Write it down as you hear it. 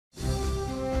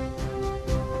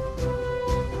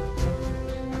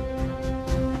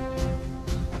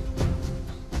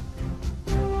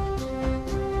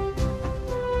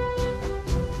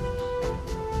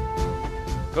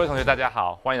各位同学，大家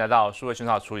好，欢迎来到数位讯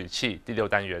号处理器第6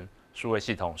单元数位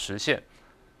系统实现。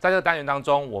在这个单元当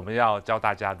中，我们要教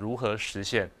大家如何实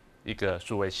现一个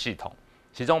数位系统，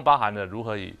其中包含了如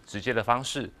何以直接的方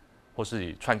式，或是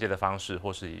以串接的方式，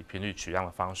或是以频率取样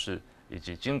的方式，以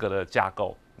及晶格的架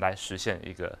构来实现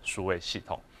一个数位系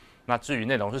统。那至于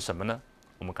内容是什么呢？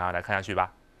我们赶快来看下去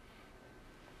吧。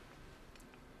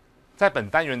在本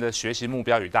单元的学习目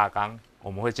标与大纲，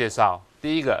我们会介绍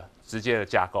第一个直接的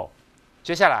架构，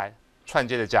接下来串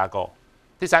接的架构，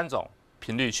第3种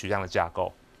频率取样的架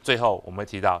构，最后我们会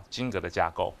提到晶格的架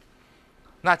构。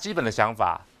那基本的想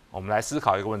法，我们来思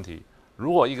考一个问题：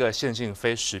如果一个线性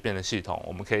非时变的系统，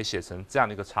我们可以写成这样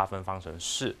的一个差分方程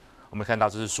式。我们看到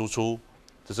这是输出，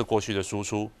这是过去的输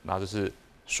出，然后这是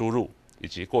输入以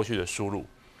及过去的输入。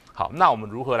好，那我们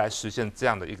如何来实现这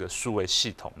样的一个数位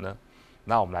系统呢？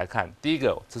那我们来看，第一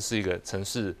个，这是一个程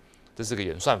式，这是个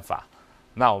演算法。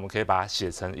那我们可以把它写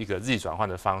成一个 z 转换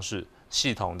的方式，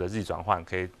系统的 z 转换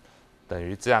可以等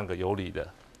于这样个有理的，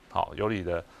有理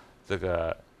的这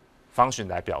个function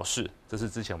来表示，这是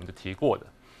之前我们就提过的。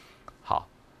好，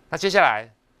那接下来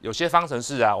有些方程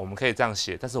式啊，我们可以这样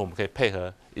写，但是我们可以配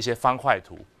合一些方块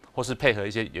图，或是配合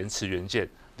一些延迟元件，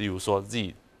例如说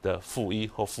z 的-1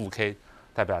或-k，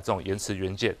 代表这种延迟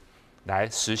元件来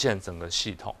实现整个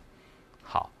系统。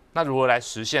好，那如何来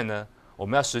实现呢？我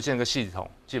们要实现一个系统，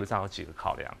基本上有几个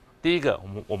考量。第一个，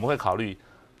我们会考虑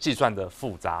计算的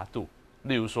复杂度，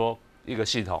例如说一个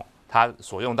系统它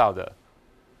所用到的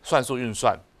算术运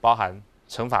算，包含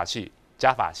乘法器、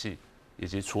加法器以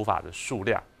及除法的数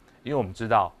量。因为我们知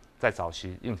道，在早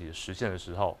期硬体的实现的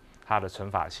时候，它的乘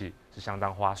法器是相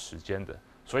当花时间的，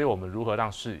所以我们如何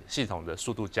让系统的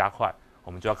速度加快，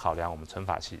我们就要考量我们乘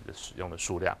法器的使用的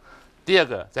数量。第二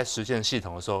个，在实现系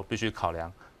统的时候，必须考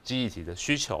量记忆体的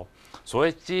需求。所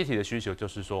谓记忆体的需求，就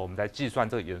是说我们在计算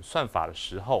这个演算法的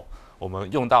时候，我们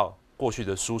用到过去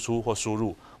的输出或输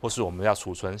入，或是我们要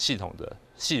储存系统的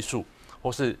系数，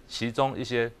或是其中一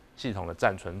些系统的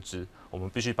暂存值，我们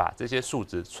必须把这些数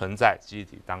值存在记忆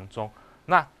体当中。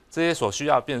那这些所需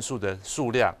要变数的数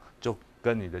量，就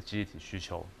跟你的记忆体需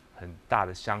求很大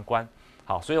的相关。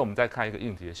好，所以我们在看一个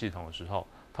硬体的系统的时候，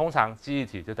通常记忆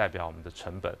体就代表我们的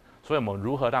成本。所以我们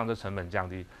如何让这成本降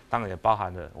低，当然也包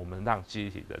含了我们让记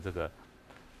忆体的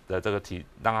这个体，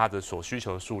让它的所需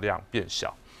求的数量变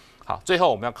小。好，最后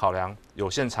我们要考量有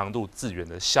限长度字元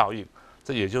的效应，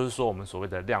这也就是说我们所谓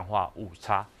的量化误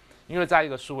差。因为在一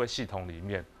个数位系统里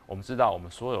面，我们知道我们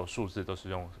所有数字都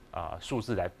是用数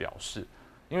字来表示，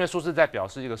因为数字在表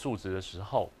示一个数值的时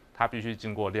候，它必须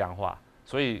经过量化，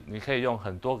所以你可以用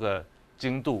很多个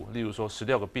精度，例如说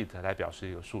16个 bit 来表示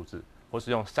一个数字，或是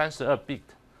用32 bit。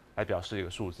来表示一个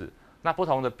数字，那不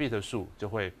同的 bit 数就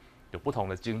会有不同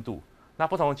的精度，那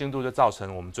不同的精度就造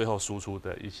成我们最后输出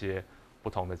的一些不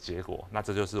同的结果，那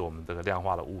这就是我们这个量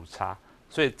化的误差。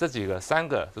所以这3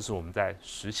个就是我们在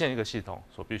实现一个系统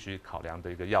所必须考量的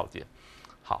一个要点。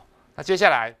好，那接下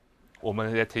来我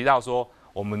们也提到说，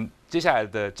我们接下来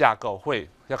的架构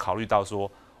要考虑到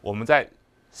说，我们在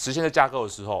实现的架构的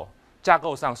时候，架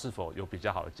构上是否有比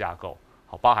较好的架构，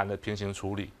好，包含了平行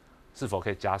处理。是否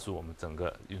可以加速我们整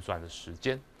个运算的时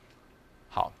间？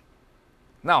好，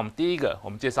那我们第一个，我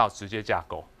们介绍直接架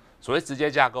构。所谓直接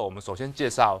架构，我们首先介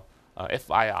绍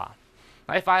FIR。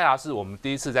那 FIR 是我们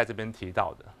第一次在这边提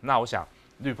到的。那我想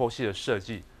滤波器的设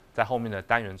计在后面的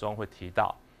单元中会提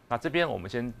到。那这边我们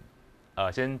先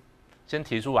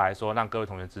提出来说，让各位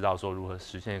同学知道说如何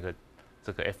实现一个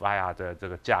这个 FIR 的这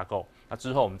个架构。那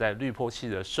之后我们在滤波器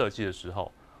的设计的时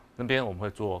候，那边我们会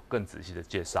做更仔细的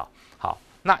介绍。好。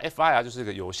那 FIR 就是一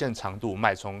个有限长度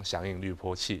脉冲响应滤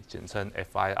波器，简称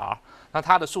FIR。那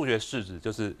它的数学式子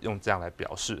就是用这样来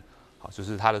表示，好，就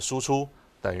是它的输出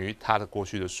等于它的过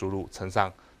去的输入乘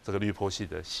上这个滤波器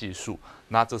的系数，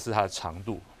那这是它的长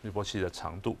度，滤波器的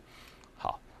长度。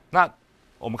好，那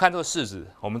我们看这个式子，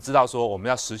我们知道说我们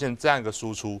要实现这样一个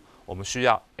输出，我们需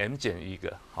要 m 减1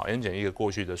个，好 ，m 减1个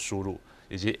过去的输入，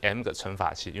以及 m 个乘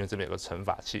法器，因为这边有个乘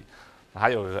法器。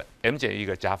还有一个 m 减1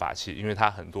个加法器，因为它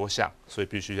很多项，所以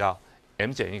必须要 m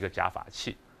减1个加法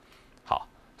器。好，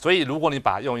所以如果你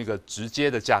把用一个直接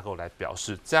的架构来表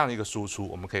示这样一个输出，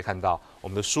我们可以看到我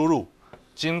们的输入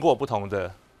经过不同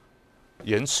的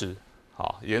延迟，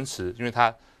好，延迟，因为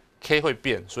它 k 会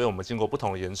变，所以我们经过不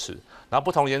同的延迟，然后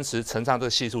不同延迟乘上这个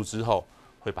系数之后，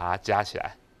会把它加起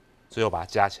来，最后把它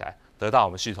加起来，得到我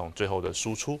们系统最后的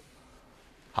输出。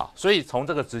好，所以从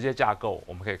这个直接架构，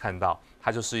我们可以看到。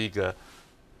它就是一个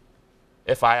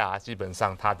FIR， 基本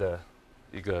上它的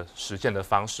一个实现的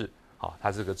方式，好，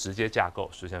它是个直接架构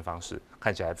实现方式，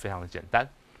看起来非常的简单。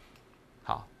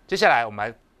好，接下来我们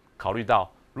来考虑到，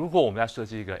如果我们要设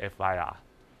计一个 FIR，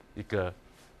 一个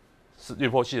是滤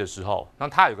波器的时候，那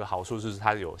它有个好处就是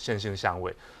它有线性相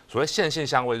位。所谓线性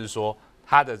相位是说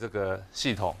它的这个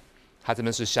系统，它这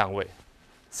边是相位，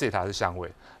西塔是相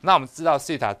位。那我们知道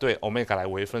西塔对欧米伽来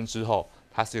微分之后，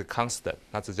它是一个 constant，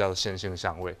 那这叫做线性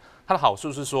相位。它的好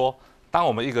处是说，当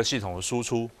我们一个系统的输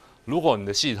出，如果你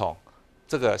的系统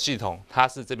这个系统它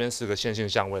是这边是个线性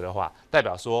相位的话，代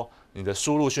表说你的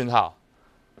输入讯号，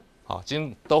好，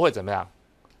都会怎么样？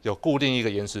有固定一个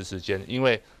延迟时间，因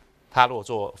为它如果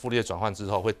做傅立叶转换之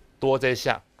后会多这一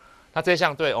项，那这一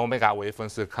项对欧米伽微分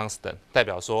是 constant， 代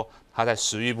表说它在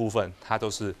时域部分它都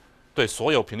是对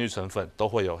所有频率成分都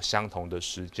会有相同的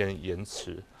时间延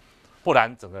迟，不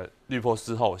然整个滤波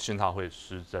之后讯号会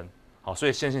失真。好，所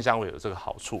以线性相位有这个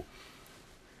好处。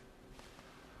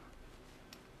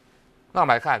那我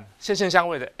们来看线性相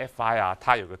位的 FIR，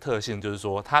 它有个特性就是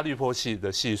说，它滤波器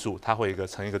的系数它会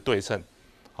成一个对称，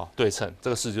好，对称这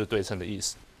个式就是对称的意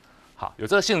思。好，有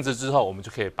这个性质之后，我们就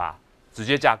可以把直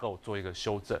接架构做一个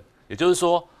修正，也就是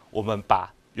说，我们把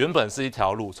原本是一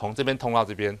条路从这边通到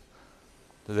这边，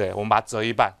对不对？我们把它折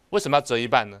一半。为什么要折一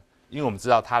半呢？因为我们知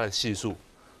道它的系数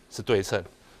是对称，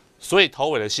所以头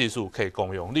尾的系数可以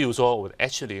共用。例如说，我的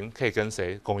H0可以跟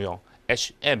谁共用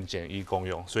 ？HM-1共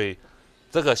用，所以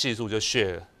这个系数就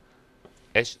share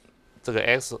这个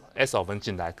S 分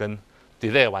进来，跟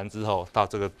delay 完之后到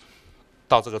这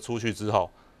个出去之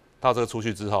后，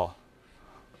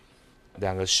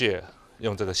两个 share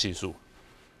用这个系数。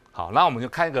好，那我们就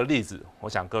看一个例子，我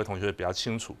想各位同学会比较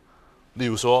清楚。例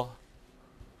如说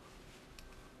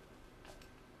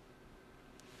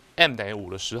m 等于5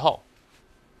的时候，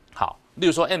好，例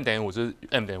如说 m 等于5就是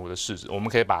m 等于5的式子，我们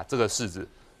可以把这个式子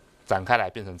展开来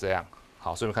变成这样。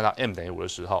好，所以我们看到 m 等于5的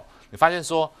时候，你发现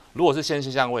说，如果是线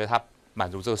性相位，它满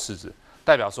足这个式子，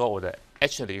代表说我的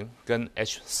H0跟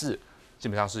H4基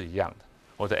本上是一样的，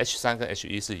我的 H3跟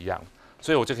H1是一样的，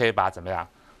所以我就可以把怎么样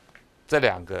这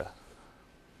两个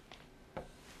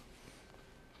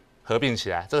合并起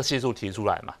来，这个系数提出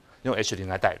来嘛，用 H0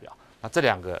来代表，那这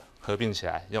两个合并起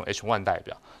来用 H1 代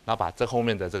表，然后把这后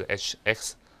面的这个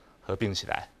HX 合并起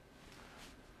来，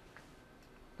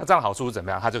那这样好处是怎么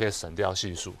样？它就可以省掉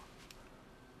系数，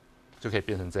就可以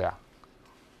变成这样。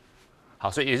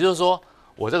好，所以也就是说，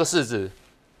我这个式子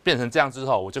变成这样之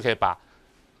后，我就可以把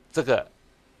这个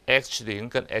H0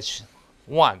跟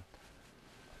H1，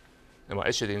 那么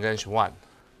H0跟 H1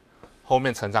 后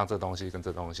面乘上这东西跟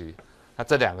这东西，那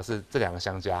这两个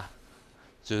相加，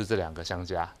就是这两个相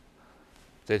加，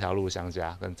这条路相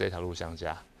加跟这条路相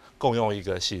加，共用一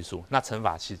个系数，那乘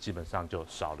法器基本上就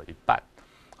少了一半。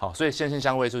好，所以线性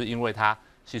相位就是因为它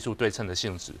系数对称的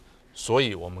性质，所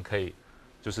以我们可以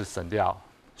就是省掉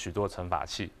许多乘法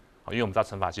器。好，因为我们知道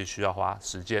乘法器需要花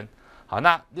时间。好，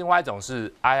那另外一种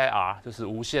是 IIR， 就是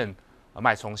无线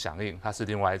脉冲响应，它是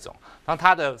另外一种。当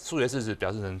它的数学式子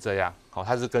表示成这样，好，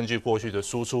它是根据过去的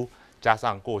输出加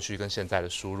上过去跟现在的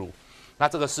输入。那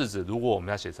这个式子如果我们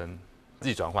要写成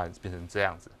Z转换，变成这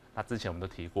样子，那之前我们都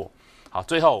提过。好，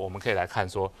最后我们可以来看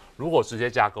说，如果直接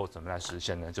架构怎么来实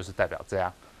现呢？就是代表这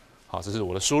样。好，这是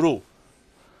我的输入，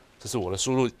这是我的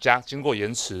输入经过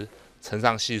延迟乘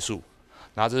上系数，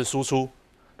然后这是输出，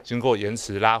经过延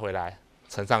迟拉回来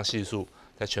乘上系数，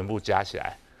再全部加起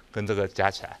来，跟这个加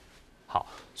起来。好，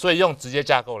所以用直接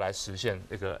架构来实现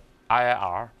这个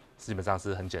IIR 基本上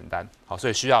是很简单。好，所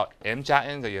以需要 m 加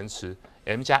n 个延迟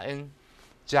 ，m 加 n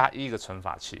加1个乘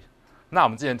法器。那我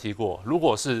们之前提过，如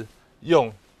果是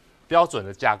用标准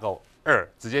的架构2，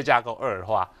直接架构2的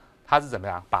话，它是怎么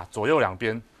样？把左右两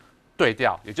边对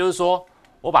调，也就是说，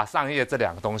我把上一页这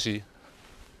两个东西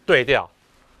对调，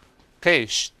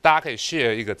大家可以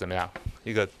share 一个怎么样？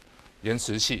一个延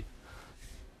迟器，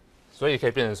所以可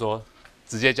以变成说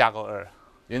直接架构2，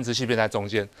延迟器变在中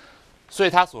间，所以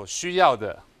它所需要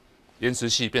的延迟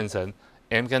器变成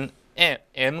m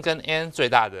跟 n 最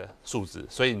大的数值，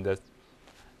所以你的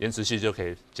延迟器就可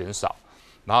以减少，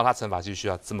然后它乘法器需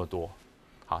要这么多。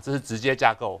好，这是直接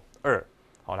架构2，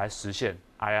好来实现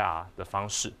IIR 的方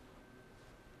式。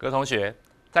各位同学，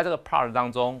在这个 part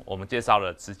当中，我们介绍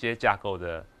了直接架构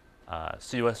的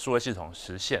数位系统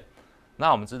实现。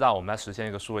那我们知道，我们在实现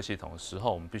一个数位系统的时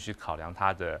候，我们必须考量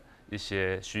它的一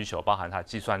些需求，包含它的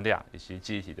计算量以及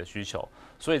记忆体的需求。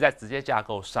所以在直接架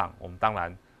构上，我们当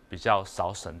然比较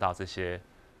少省到这些，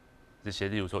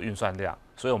例如说运算量。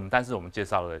所以但是我们介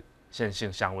绍了线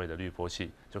性相位的滤波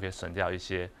器，就可以省掉一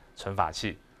些乘法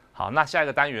器。好，那下一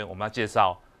个单元我们要介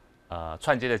绍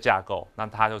串接的架构，那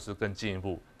它就是更进一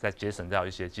步再节省掉一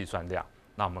些计算量。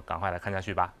那我们赶快来看下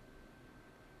去吧。